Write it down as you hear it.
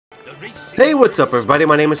Hey, what's up everybody,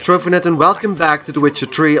 my name is Trophynet and welcome back to The Witcher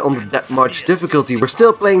 3 on the Death March difficulty. We're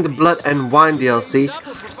still playing the Blood and Wine DLC,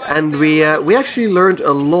 and we actually learned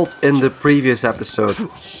a lot in the previous episode.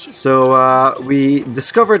 So we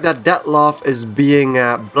discovered that Dettlaff is being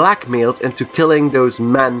blackmailed into killing those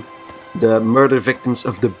men, the murder victims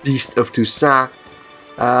of the Beast of Toussaint,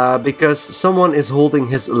 because someone is holding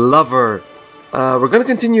his lover. We're gonna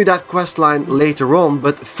continue that quest line later on,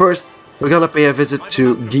 but first we're gonna pay a visit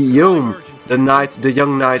to Guillaume, the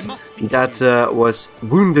young knight that was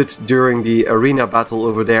wounded during the arena battle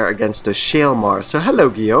over there against the Shaelmar. So hello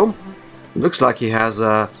Guillaume. Looks like he has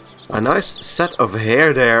a nice set of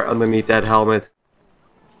hair there underneath that helmet.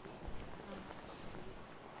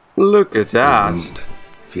 Look at that.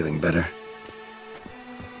 Feeling better?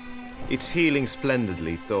 It's healing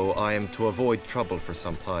splendidly, though I am to avoid trouble for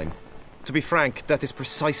some time. To be frank, that is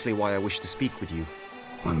precisely why I wish to speak with you.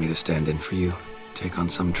 Want me to stand in for you? Take on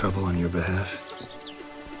some trouble on your behalf?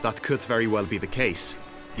 That could very well be the case.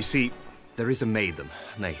 You see, there is a maiden,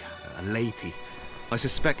 nay, a lady. I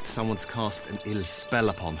suspect someone's cast an ill spell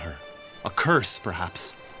upon her. A curse,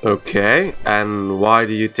 perhaps. Okay, and why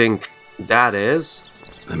do you think that is?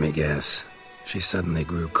 Let me guess. She suddenly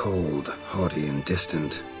grew cold, haughty and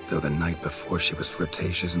distant, though the night before she was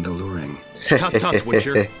flirtatious and alluring. Tut tut,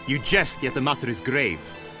 Witcher. You jest, yet the matter is grave.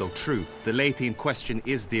 Though true, the lady in question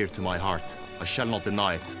is dear to my heart. I shall not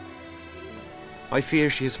deny it. I fear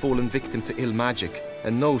she has fallen victim to ill magic,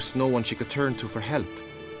 and knows no one she could turn to for help.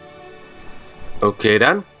 Okay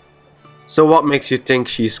then. So what makes you think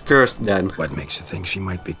she's cursed then? What makes you think she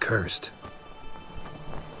might be cursed?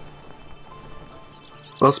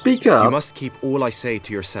 Well, speak up. You must keep all I say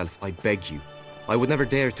to yourself, I beg you. I would never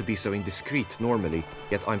dare to be so indiscreet normally,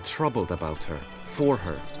 yet I'm troubled about her, for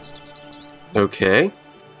her. Okay.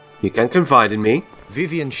 You can confide in me.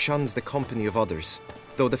 Vivian shuns the company of others.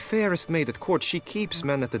 Though the fairest maid at court, she keeps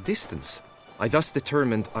men at a distance. I thus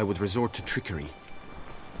determined I would resort to trickery.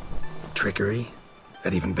 Trickery?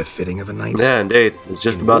 That even befitting of a knight? Yeah, indeed. I was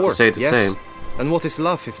just In about war, to say the yes. same. And what is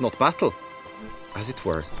love if not battle? As it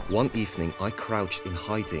were, one evening I crouched in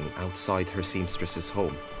hiding outside her seamstress's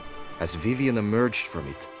home. As Vivian emerged from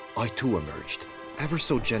it, I too emerged, ever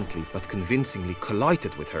so gently but convincingly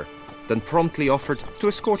collided with her, then promptly offered to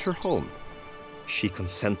escort her home. She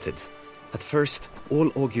consented. At first,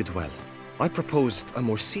 all augured well. I proposed a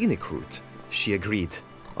more scenic route. She agreed.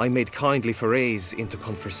 I made kindly forays into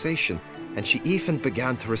conversation, and she even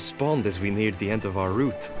began to respond as we neared the end of our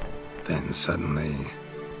route. Then suddenly,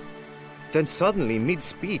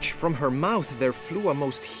 mid-speech, from her mouth there flew a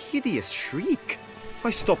most hideous shriek. I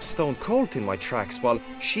stopped stone cold in my tracks while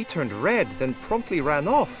she turned red, then promptly ran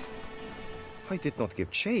off. I did not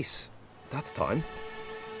give chase that time.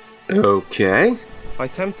 Okay. I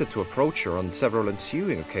attempted to approach her on several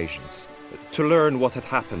ensuing occasions, to learn what had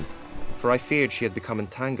happened, for I feared she had become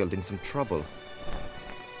entangled in some trouble.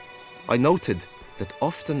 I noted that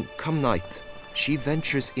often, come night, she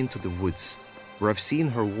ventures into the woods, where I've seen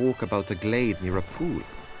her walk about a glade near a pool.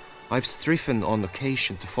 I've striven on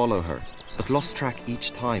occasion to follow her, but lost track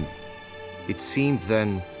each time. It seemed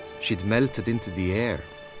then she'd melted into the air.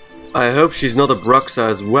 I hope she's not a Bruxa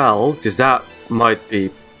as well, because that might be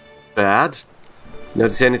bad.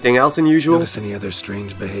 Notice anything else unusual? notice any other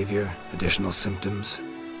strange behavior? Additional symptoms?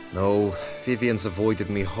 No, Vivian's avoided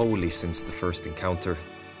me wholly since the first encounter.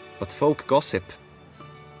 But folk gossip.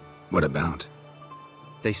 What about?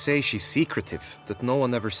 They say she's secretive, that no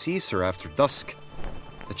one ever sees her after dusk,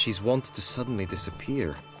 that she's wont to suddenly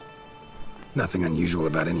disappear. Nothing unusual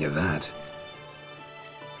about any of that.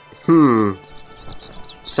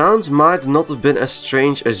 Sounds might not have been as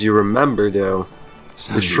strange as you remember, though.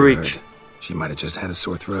 Sound The you shriek. heard. She might have just had a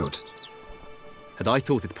sore throat. Had I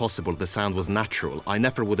thought it possible the sound was natural, I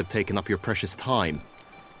never would have taken up your precious time.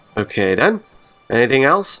 Okay then. Anything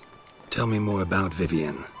else? Tell me more about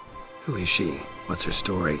Vivian. Who is she? What's her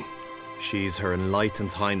story? She's Her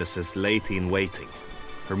Enlightened Highness's lady-in-waiting.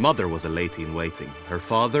 Her mother was a lady-in-waiting, her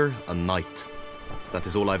father a knight. That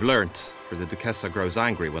is all I've learnt, for the Duchessa grows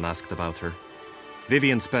angry when asked about her.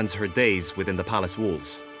 Vivian spends her days within the palace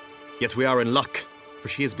walls. Yet we are in luck, for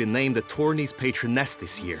she has been named the tourney's patroness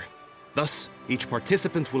this year. Thus, each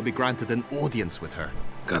participant will be granted an audience with her.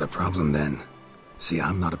 Got a problem then. See,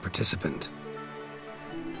 I'm not a participant.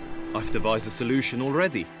 I've devised a solution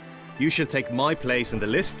already. You shall take my place in the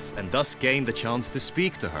lists and thus gain the chance to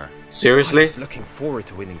speak to her. Seriously? I was looking forward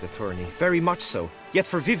to winning the tourney, very much so. Yet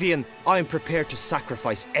for Vivian, I am prepared to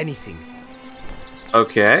sacrifice anything.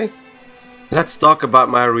 Okay. Let's talk about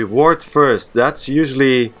my reward first. That's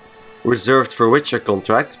usually reserved for Witcher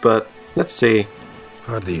contracts, but let's see.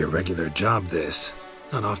 Hardly a regular job, this.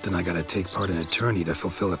 Not often I gotta take part in a tourney to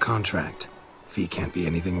fulfill a contract. Fee can't be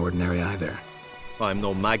anything ordinary either. I'm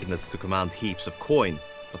no magnet to command heaps of coin,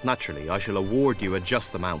 but naturally I shall award you a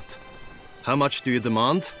just amount. How much do you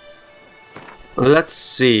demand? Let's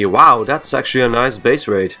see. Wow, that's actually a nice base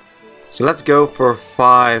rate. So let's go for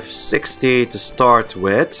 560 to start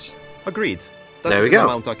with. Agreed. That There is we an go.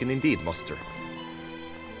 amount I can indeed muster.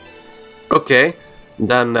 Okay,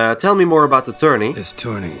 then tell me more about the tourney. This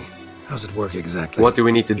tourney, how's it work exactly? What do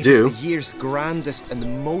we need to It do? is the year's grandest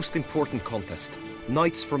and most important contest.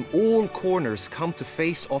 Knights from all corners come to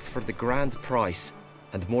face off for the grand prize.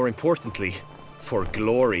 And more importantly, for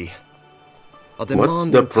glory. A What's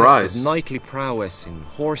demanding the test prize? of knightly prowess in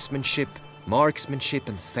horsemanship, marksmanship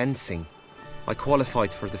and fencing. I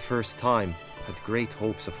qualified for the first time, had great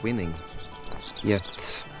hopes of winning.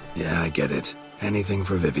 Yet... Yeah, I get it. Anything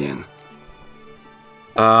for Vivian.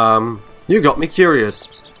 You got me curious.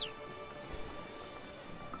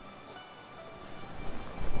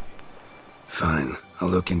 Fine, I'll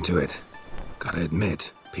look into it. Gotta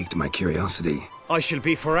admit, piqued my curiosity. I shall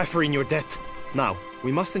be forever in your debt. Now,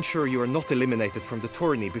 we must ensure you are not eliminated from the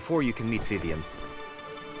tourney before you can meet Vivian.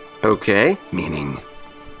 Okay. Meaning?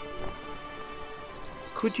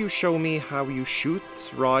 Could you show me how you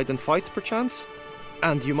shoot, ride and fight perchance?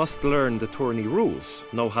 And you must learn the tourney rules,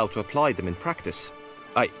 know how to apply them in practice.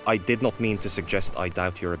 I did not mean to suggest I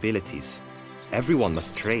doubt your abilities. Everyone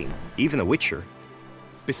must train, even a witcher.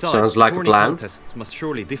 Besides, Sounds like a tourney plan. contests must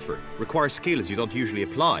surely differ, require skills you don't usually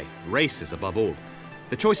apply, races above all.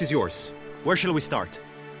 The choice is yours. Where shall we start?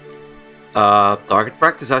 Target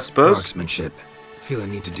practice, I suppose. Marksmanship. Feel I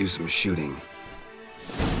need to do some shooting.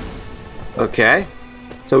 Okay.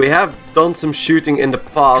 So we have done some shooting in the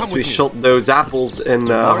past. Come We with me. shot those apples in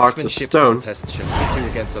The Hearts of marksmanship Stone. contest shall pit you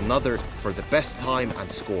against another for the best time and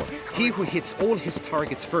score. He who hits all his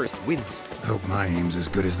targets first wins. Hope my aim's as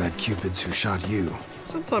good as that Cupid's who shot you.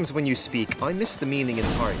 Sometimes when you speak, I miss the meaning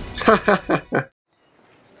entirely.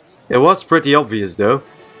 It was pretty obvious though.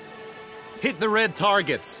 Hit the red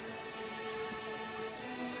targets!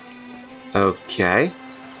 Okay.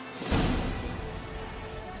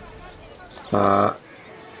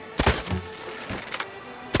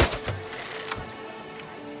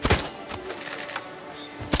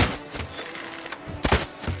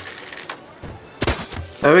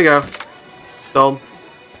 There we go. Done.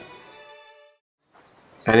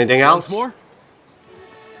 Anything else? Once more?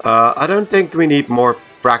 I don't think we need more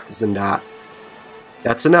practice than that.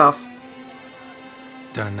 That's enough.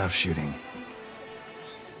 Done enough shooting.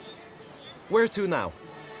 Where to now?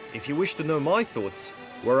 If you wish to know my thoughts,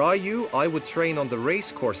 were I you, I would train on the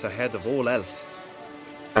race course ahead of all else.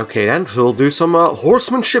 Okay then, we'll do some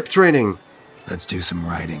horsemanship training. Let's do some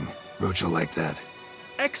riding. Roach will like that.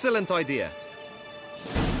 Excellent idea!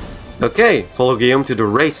 Okay, follow Guillaume to the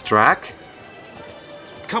racetrack.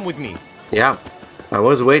 Come with me. Yeah, I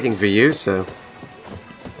was waiting for you, so...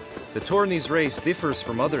 The tourney's race differs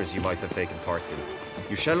from others you might have taken part in.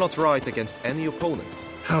 You shall not ride against any opponent.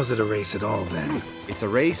 How's it a race at all then? It's a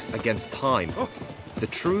race against time. The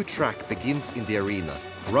true track begins in the arena,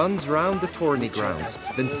 runs round the tourney grounds,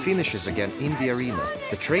 then finishes again in the arena.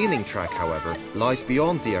 The training track, however, lies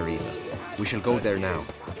beyond the arena. We shall go there now.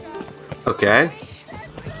 Okay.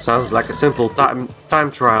 Sounds like a simple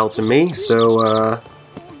time trial to me, so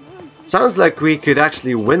sounds like we could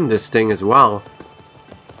actually win this thing as well.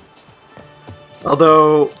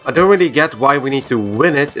 Although, I don't really get why we need to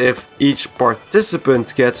win it if each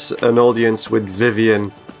participant gets an audience with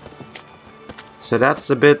Vivian. So that's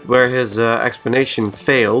a bit where his explanation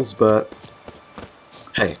fails, but...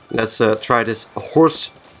 Hey, let's try this horse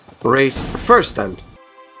race first then.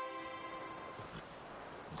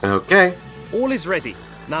 Okay. All is ready.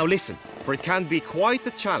 Now listen, for it can be quite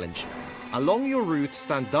a challenge. Along your route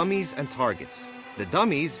stand dummies and targets. The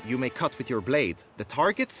dummies you may cut with your blade. The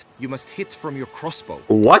targets you must hit from your crossbow.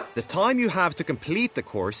 What? The time you have to complete the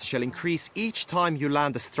course shall increase each time you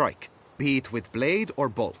land a strike, be it with blade or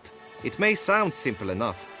bolt. It may sound simple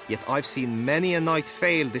enough, yet I've seen many a knight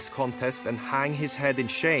fail this contest and hang his head in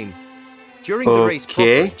shame. During the race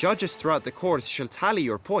proper, judges throughout the course shall tally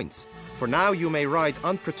your points. For now you may ride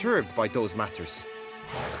unperturbed by those matters.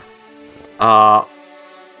 That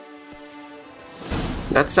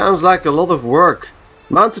sounds like a lot of work.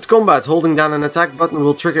 Mounted combat, holding down an attack button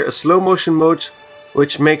will trigger a slow motion mode,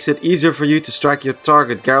 which makes it easier for you to strike your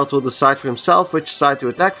target. Geralt will decide for himself which side to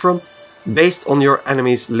attack from, based on your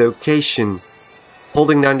enemy's location.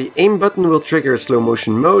 Holding down the aim button will trigger a slow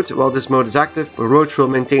motion mode. While this mode is active, Roach will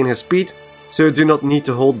maintain her speed, so you do not need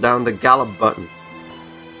to hold down the gallop button.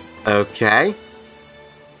 Okay.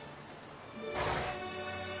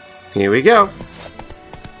 Here we go.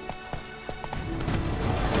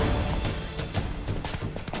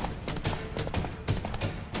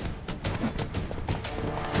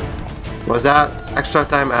 Was that extra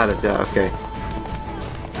time added? Yeah, okay.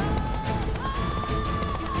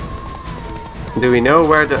 Do we know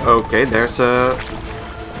where the... Okay, there's a...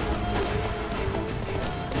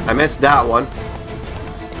 I missed that one.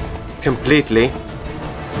 Completely.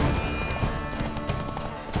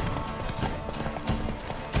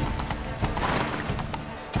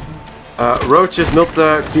 Roach is not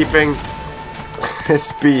keeping his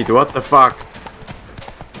speed. What the fuck?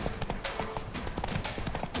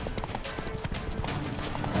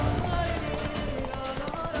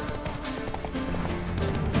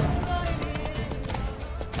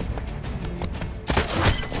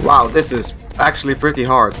 Wow, this is actually pretty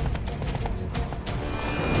hard.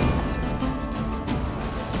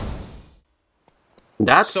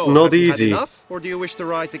 That's So, not have you had easy. enough, or do you wish to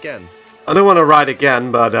ride again? I don't want to ride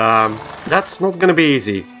again, but that's not gonna be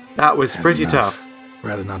easy. That was pretty Enough. tough.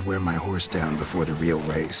 Rather not wear my horse down before the real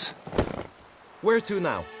race. Where to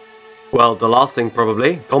now? Well, the last thing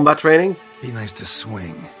probably. Combat training? Be nice to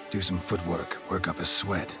swing, do some footwork, work up a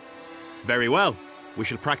sweat. Very well. We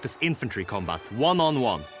shall practice infantry combat,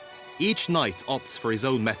 one-on-one. Each knight opts for his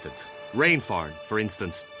own method. Rainfarn, for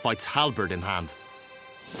instance, fights halberd in hand.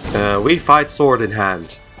 We fight sword in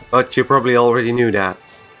hand. But you probably already knew that.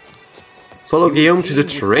 Follow Guillaume to the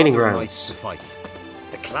training grounds. To fight.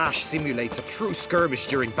 The clash simulates a true skirmish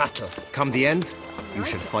during battle. Come the end, you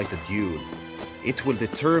shall fight a duel. It will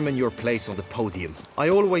determine your place on the podium. I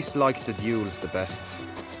always liked the duels the best,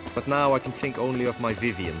 but now I can think only of my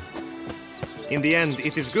Vivian. In the end,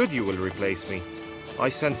 it is good you will replace me. I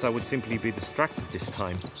sense I would simply be distracted this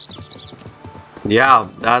time. Yeah,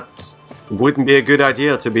 that wouldn't be a good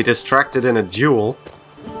idea to be distracted in a duel.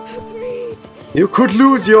 You could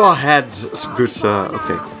lose your head, good sir.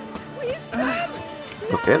 Okay.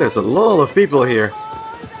 Okay, there's a lot of people here.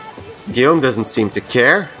 Guillaume doesn't seem to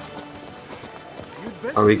care.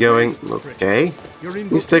 Are we going? Okay.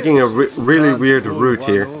 He's taking a really weird route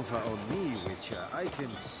here.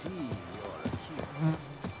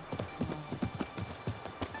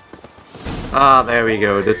 Ah, there we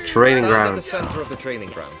go, the training Stand at the grounds. center of the training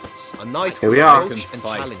ground. A knight Here will we are. approach and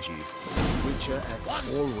challenge you.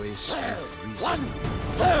 Always with reason.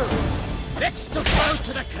 Next to go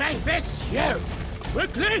to the crevice, you!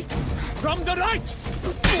 Quickly! From the right!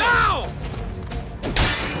 Now!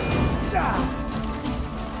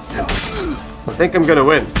 I think I'm gonna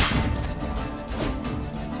win.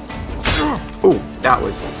 Ooh, that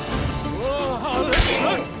was...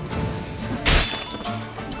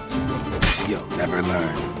 You'll never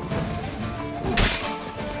learn.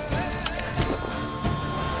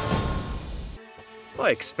 I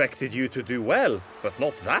expected you to do well, but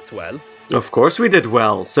not that well. Of course we did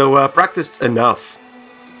well, so practiced enough.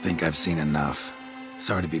 Think I've seen enough.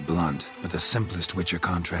 Sorry to be blunt, but the simplest Witcher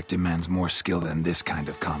contract demands more skill than this kind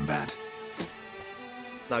of combat.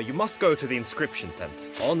 Now you must go to the inscription tent.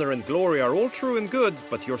 Honor and glory are all true and good,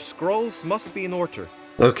 but your scrolls must be in order.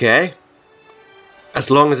 Okay. As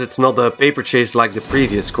long as it's not a paper chase like the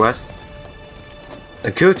previous quest.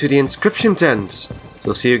 Go to the inscription tent. So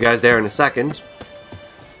I'll see you guys there in a second.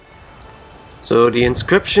 So the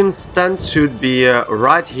inscription tent should be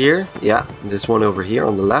right here. Yeah, this one over here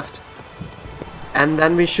on the left. And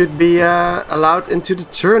then we should be allowed into the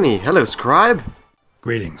tourney. Hello, scribe.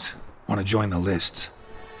 Greetings. Want to join the lists?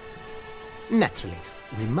 Naturally,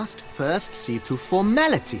 we must first see to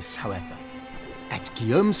formalities, however. At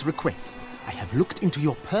Guillaume's request, I have looked into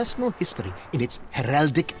your personal history in its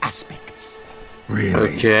heraldic aspects.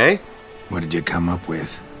 Really? Okay. What did you come up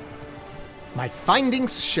with? My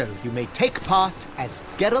findings show you may take part as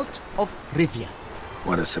Geralt of Rivia,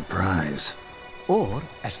 What a surprise. or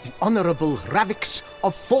as the Honorable Ravix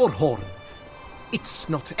of Forhorn. It's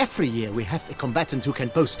not every year we have a combatant who can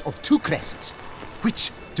boast of 2 crests.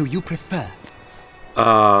 Which do you prefer?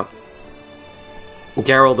 Geralt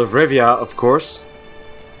of Rivia, of course.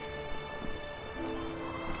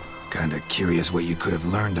 Kinda curious what you could have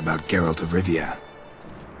learned about Geralt of Rivia.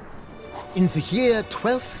 In the year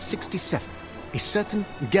 1267, a certain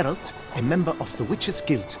Geralt, a member of the Witches'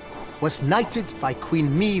 Guild, was knighted by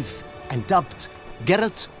Queen Meve and dubbed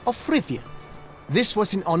Geralt of Rivia. This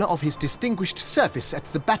was in honor of his distinguished service at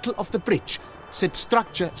the Battle of the Bridge, said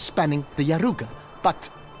structure spanning the Yaruga. But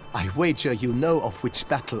I wager you know of which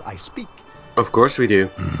battle I speak. Of course we do.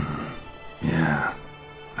 Yeah,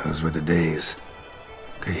 those were the days.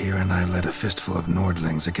 Kahira and I led a fistful of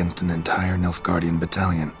Nordlings against an entire Nilfgaardian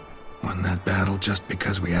battalion. Won that battle just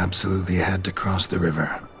because we absolutely had to cross the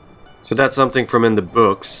river. So that's something from in the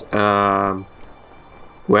books,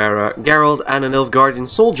 where Geralt and a Nilfgaardian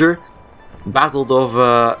soldier battled of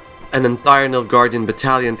an entire Nilfgaardian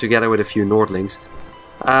battalion together with a few Nordlings.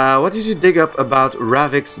 What did you dig up about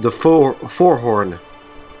Ravix the Fourhorn?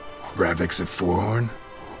 Ravix of Fourhorn?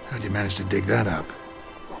 How'd you manage to dig that up?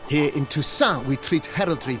 Here in Toussaint, we treat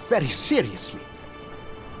heraldry very seriously.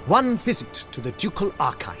 One visit to the ducal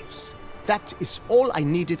archives. That is all I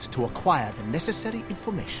needed to acquire the necessary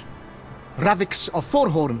information. Ravix of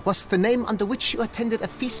Fourhorn was the name under which you attended a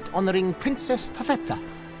feast honoring Princess Pavetta,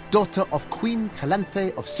 daughter of Queen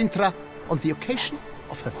Calanthe of Sintra, on the occasion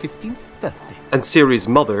of her 15th birthday. And Ciri's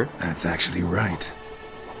mother. That's actually right.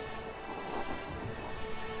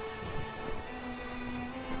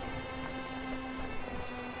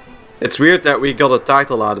 It's weird that we got a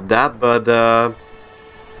title out of that, but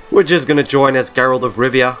we're just gonna join as Geralt of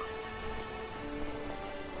Rivia.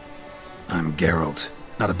 I'm Geralt,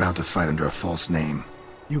 not about to fight under a false name.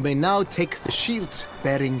 You may now take the shield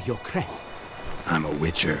bearing your crest. I'm a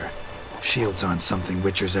Witcher. Shields aren't something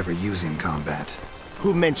Witchers ever use in combat.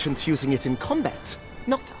 Who mentioned using it in combat?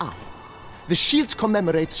 Not I. The shield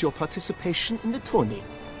commemorates your participation in the tourney.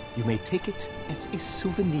 You may take it as a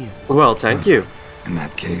souvenir. Well, thank you. In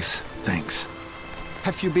that case, thanks.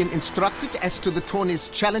 Have you been instructed as to the tourney's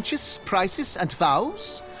challenges, prizes, and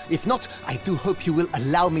vows? If not, I do hope you will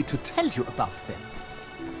allow me to tell you about them.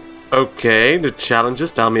 Okay, the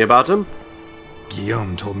challenges, tell me about them.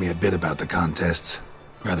 Guillaume told me a bit about the contests.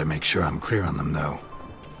 Rather make sure I'm clear on them, though.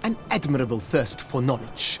 An admirable thirst for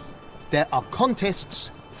knowledge. There are contests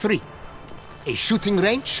 3. A shooting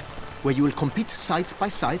range, where you will compete side by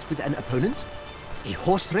side with an opponent. A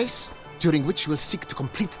horse race, during which you will seek to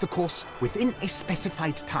complete the course within a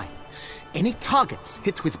specified time. Any targets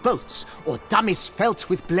hit with bolts or dummies felt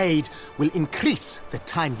with blade will increase the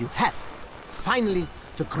time you have. Finally,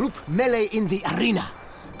 the group melee in the arena,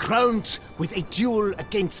 crowned with a duel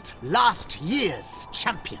against last year's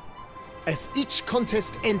champion. As each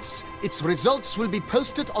contest ends, its results will be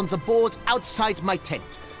posted on the board outside my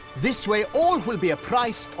tent. This way all will be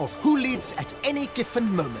apprised of who leads at any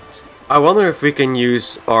given moment. I wonder if we can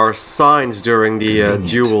use our signs during the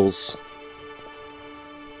duels.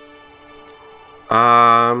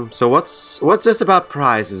 So what's this about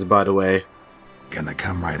prizes, by the way? Gonna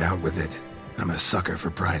come right out with it. I'm a sucker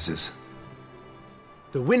for prizes.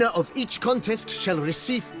 The winner of each contest shall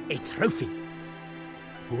receive a trophy.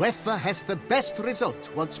 Whoever has the best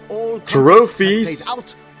result once all contests have played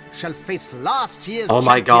out shall face last year's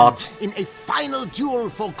champion in a final duel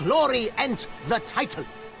for glory and the title.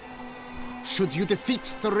 Should you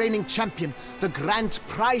defeat the reigning champion, the grand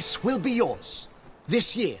prize will be yours.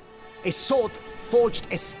 This year, a sword forged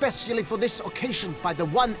especially for this occasion by the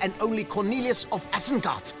one and only Cornelius of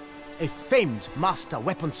Isengard, a famed master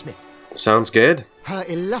weaponsmith. Sounds good. Her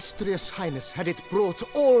illustrious highness had it brought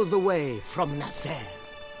all the way from Nazaire.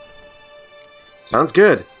 Sounds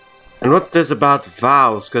good. And what's this about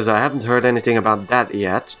vows? Because I haven't heard anything about that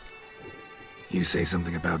yet. You say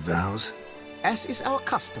something about vows? As is our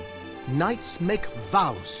custom, knights make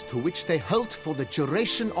vows to which they hold for the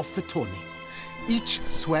duration of the tourney. Each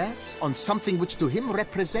swears on something which to him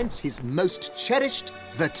represents his most cherished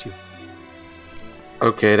virtue.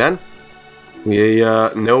 Okay then. We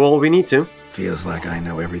know all we need to. Feels like I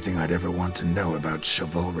know everything I'd ever want to know about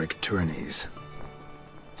chivalric tourneys.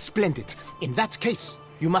 Splendid. In that case,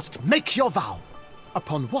 you must make your vow.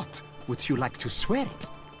 Upon what would you like to swear it?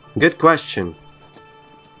 Good question.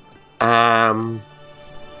 I'll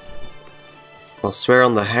swear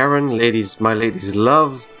on the Heron, my lady's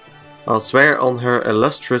love. I'll swear on her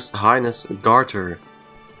illustrious highness Garter.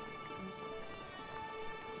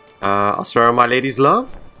 I'll swear on my lady's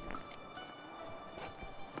love.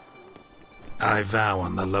 I vow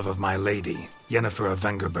on the love of my lady, Yennefer of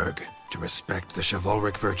Vengerberg, to respect the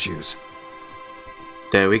chivalric virtues.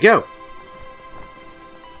 There we go.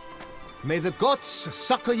 May the gods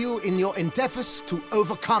succor you in your endeavors to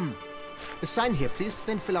overcome. Sign here, please,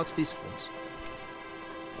 then fill out these forms.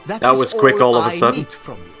 That was quick all of a sudden. Need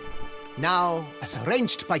from you. Now, as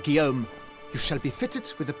arranged by Guillaume, you shall be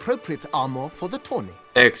fitted with appropriate armor for the tourney.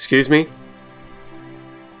 Excuse me?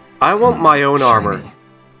 I want my own armor.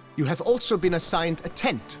 You have also been assigned a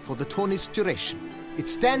tent for the tourney's duration. It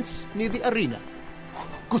stands near the arena.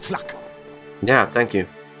 Good luck. Yeah, thank you.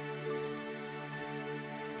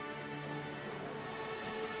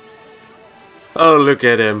 Oh, look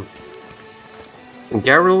at him.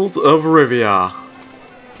 Geralt of Rivia.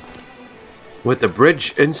 With the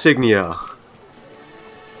bridge insignia.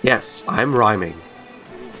 Yes, I'm rhyming.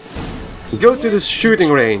 Go to the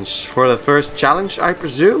shooting range for the first challenge, I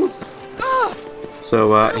presume?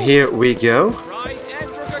 So, here we go.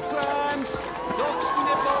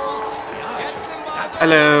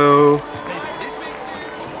 Hello.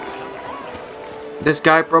 This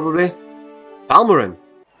guy probably? Balmorin.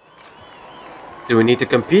 Do we need to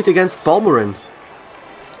compete against Palmerin?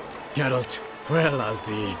 Geralt, well, I'll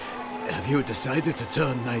be... Have you decided to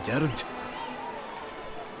turn knight-errant?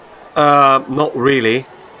 Not really.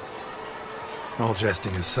 All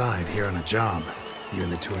jesting aside, here on a job. You in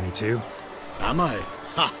the 22? Am I?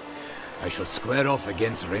 Ha! I shall square off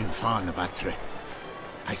against Renfan of Atre.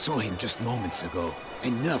 I saw him just moments ago. A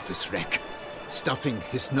nervous wreck. Stuffing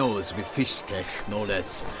his nose with fish steak, no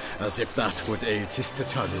less. As if that would aid his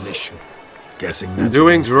determination. Guessing that's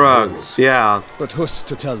Doing against the drugs, yeah. But who's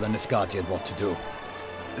to tell the Nilfgaardian what to do?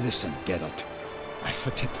 Listen, Geralt. I've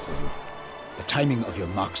a tip for you. The timing of your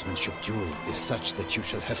marksmanship duel is such that you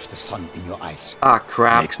shall have the sun in your eyes. Ah,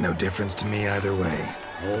 crap. Makes no difference to me either way.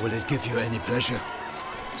 Nor will it give you any pleasure.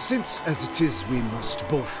 Since, as it is, we must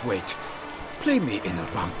both wait, play me in a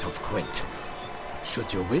round of Gwent.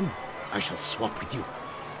 Should you win, I shall swap with you.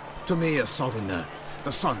 To me, a southerner,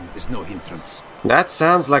 the sun is no hindrance. That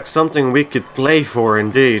sounds like something we could play for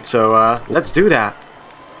indeed, so let's do that.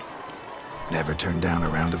 Never turn down a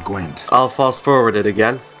round of Gwent. I'll fast forward it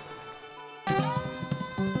again.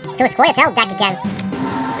 So it's Squirtle deck again.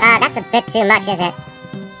 That's a bit too much, is it?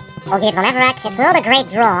 Olgierd van Everak, it's not a great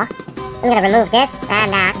draw. I'm gonna remove this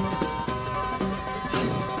and that.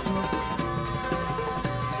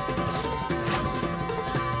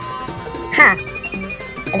 Huh.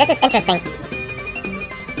 This is interesting.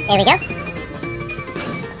 Here we go.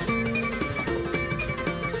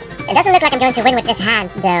 It doesn't look like I'm going to win with this hand,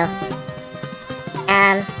 though.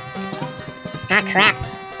 Ah, crap.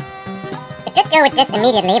 I could go with this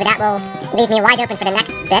immediately, but that will leave me wide open for the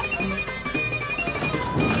next bit.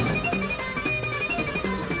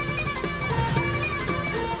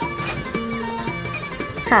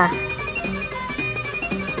 Huh.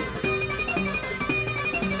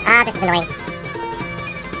 Ah, this is annoying.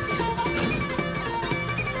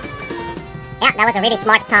 Yeah, that was a really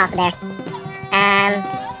smart pass there.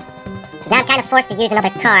 So now I'm kind of forced to use another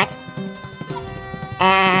card.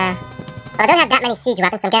 Well, I don't have that many siege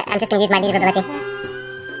weapons, so I'm just going to use my leader ability.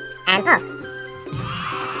 And pass.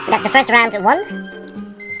 So that's the first round won.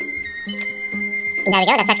 There we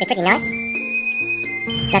go, that's actually pretty nice.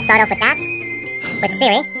 So let's start off with that. With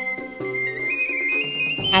Ciri.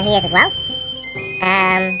 And he is as well.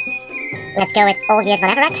 Let's go with Olgierd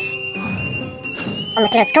van Everak. On the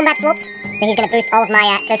close combat slot. So he's going to boost all of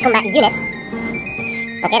my close combat units.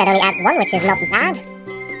 Okay, that only adds one, which is not bad.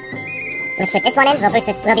 Let's put this one in. We'll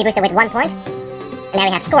be boosted with 1 point. And now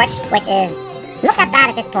we have Scorch, which is not that bad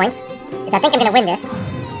at this point. Because I think I'm going to win this.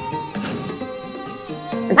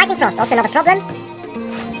 Biting Frost, also not a problem.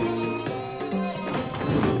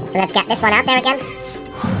 So let's get this one out there again.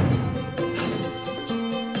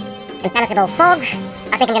 Impenetrable Fog.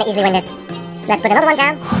 I think I'm going to easily win this. So let's put another one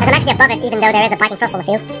down. Because I'm actually above it, even though there is a Biting Frost on the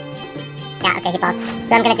field. Yeah, okay, he passed.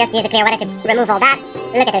 So I'm going to just use a Clear Weather to remove all that.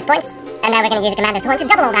 Look at those points. And now we're going to use a Commander's Horn to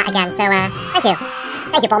double all that again. So, thank you.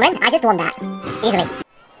 Thank you, Palmer. I just won that. Easily.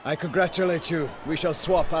 I congratulate you. We shall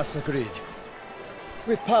swap as agreed.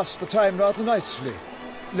 We've passed the time rather nicely.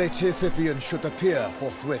 Lady Vivian should appear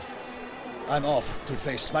forthwith. I'm off to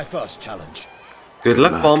face my first challenge. Good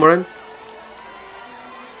luck, Palmerin.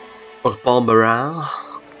 Or Palmerin.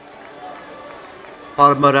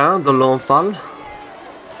 Palmerin de l'Enfal.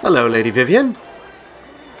 Hello, Lady Vivian.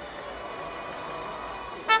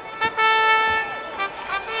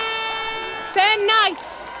 Fair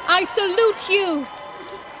knights, I salute you.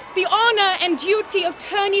 The honor and duty of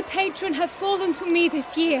tourney patron have fallen to me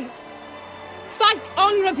this year. Fight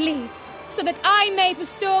honorably, so that I may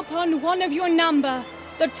bestow upon one of your number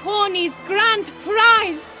the tourney's grand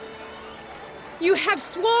prize. You have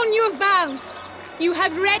sworn your vows. You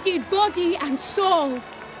have readied body and soul.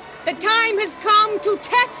 The time has come to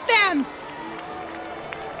test them.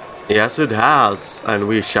 Yes, it has, and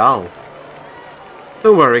we shall.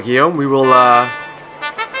 Don't worry, Guillaume, we will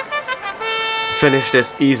finish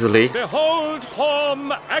this easily. Behold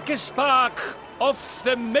Horm Akespark of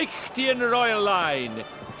the Mechtian royal line.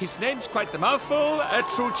 His name's quite the mouthful, a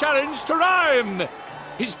true challenge to rhyme.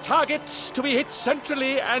 His targets to be hit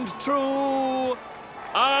centrally and true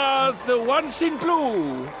are the ones in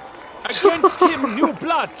blue. Against him, new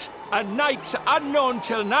blood, a knight unknown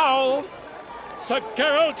till now. Sir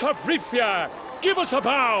Geralt of Rivia, give us a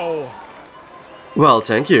bow. Well,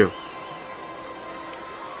 thank you.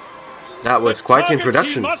 That was quite the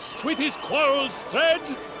introduction. He must with his quarrels thread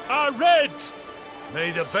are red.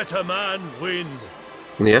 May the better man win.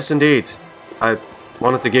 Yes, indeed. I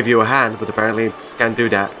wanted to give you a hand, but apparently can't do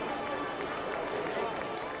that.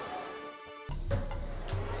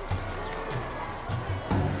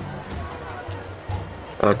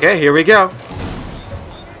 Okay, here we go.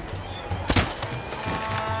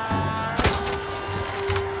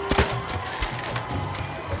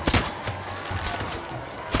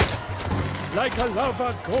 Like a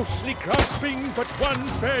lover ghostly grasping but one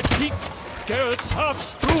fair cheek, Geralt's half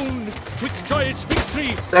strewn with joyous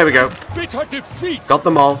victory. There we go. Bitter defeat. Got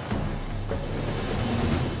them all.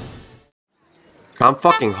 I'm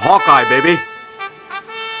fucking Hawkeye, baby.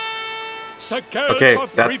 Okay,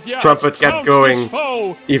 that trumpet kept going,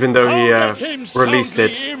 even though he released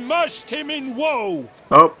it.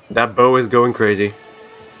 Oh, that bow is going crazy.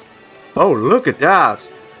 Oh, look at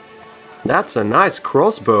that. That's a nice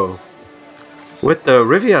crossbow. With the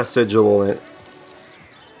Rivia sigil on it.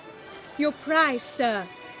 Your prize, sir.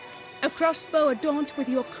 A crossbow adorned with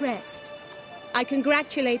your crest. I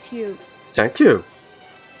congratulate you. Thank you.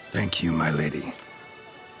 Thank you, my lady.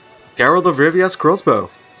 Geralt of Rivia's crossbow.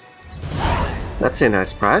 That's a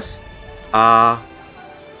nice prize.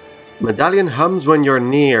 Medallion hums when you're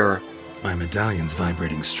near. My medallion's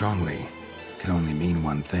vibrating strongly. Can only mean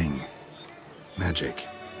one thing. Magic.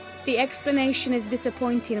 The explanation is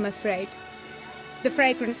disappointing, I'm afraid. The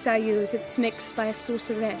fragrance I use, it's mixed by a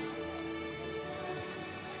sorceress.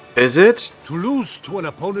 Is it? To lose to an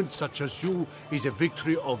opponent such as you is a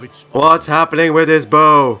victory of its own. What's happening with his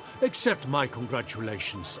bow? Accept my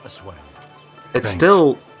congratulations as well. It's Thanks.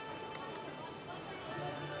 still...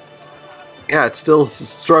 Yeah, it's still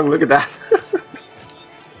strong. Look at that.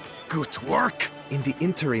 Good work! In the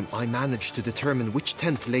interim, I managed to determine which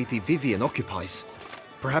tent Lady Vivian occupies.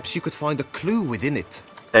 Perhaps you could find a clue within it.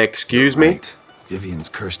 Excuse me? Right. Vivian's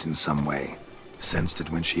cursed in some way. Sensed it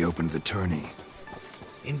when she opened the tourney.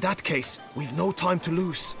 In that case, we've no time to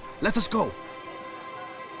lose. Let us go.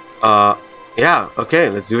 Yeah, okay,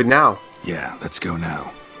 let's do it now. Yeah, let's go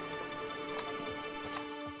now.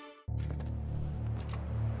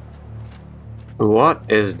 What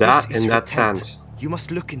is that This is in your that tent? You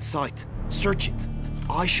must look inside. Search it.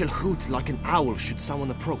 I shall hoot like an owl should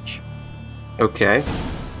someone approach. Okay.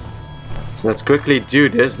 So let's quickly do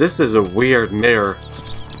this. This is a weird mirror.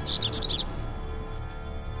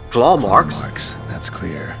 Claw marks? Marks, that's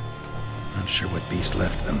clear. Not sure what beast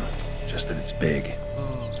left them. Just that it's big.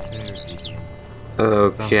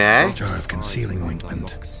 Okay. Jar of concealing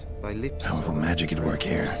ointment. Powerful magic at work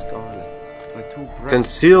here.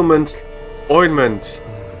 Concealment ointment.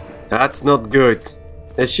 That's not good.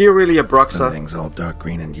 Is she really a Broxa? Clothing's all dark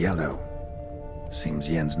green and yellow. Seems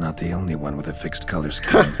Yen's not the only one with a fixed color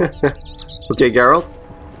scheme. Okay, Geralt.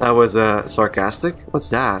 That was sarcastic. What's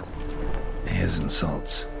that? His and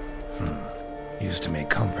salts. Used to make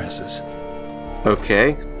compresses.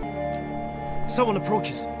 Okay. Someone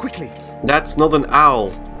approaches. Quickly. That's not an owl.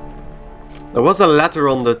 There was a letter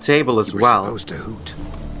on the table as You were well. supposed to hoot.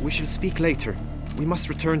 We shall speak later. We must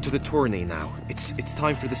return to the tourney now. It's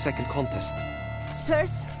time for the second contest.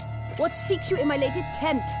 Sirs, what seek you in my lady's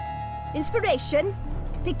tent? Inspiration?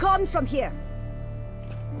 Be gone from here.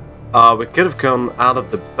 We could have come out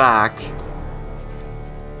of the back.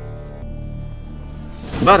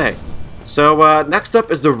 But hey. So, next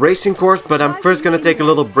up is the racing course, but I'm first gonna take a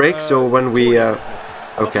little break, so when we,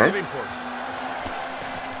 okay.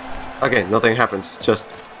 Okay, nothing happens,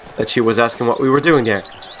 just that she was asking what we were doing there.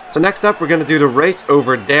 So next up, we're gonna do the race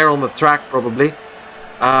over there on the track, probably.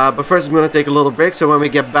 But first I'm gonna take a little break, so when we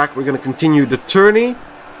get back, we're gonna continue the tourney.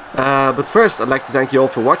 But first, I'd like to thank you all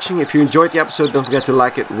for watching. If you enjoyed the episode, don't forget to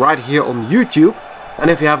like it right here on YouTube.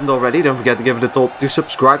 And if you haven't already, don't forget to give it a thought to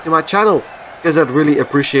subscribe to my channel, because I'd really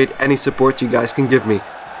appreciate any support you guys can give me.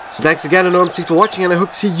 So thanks again enormously for watching, and I hope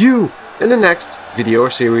to see you in the next video or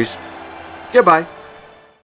series. Goodbye.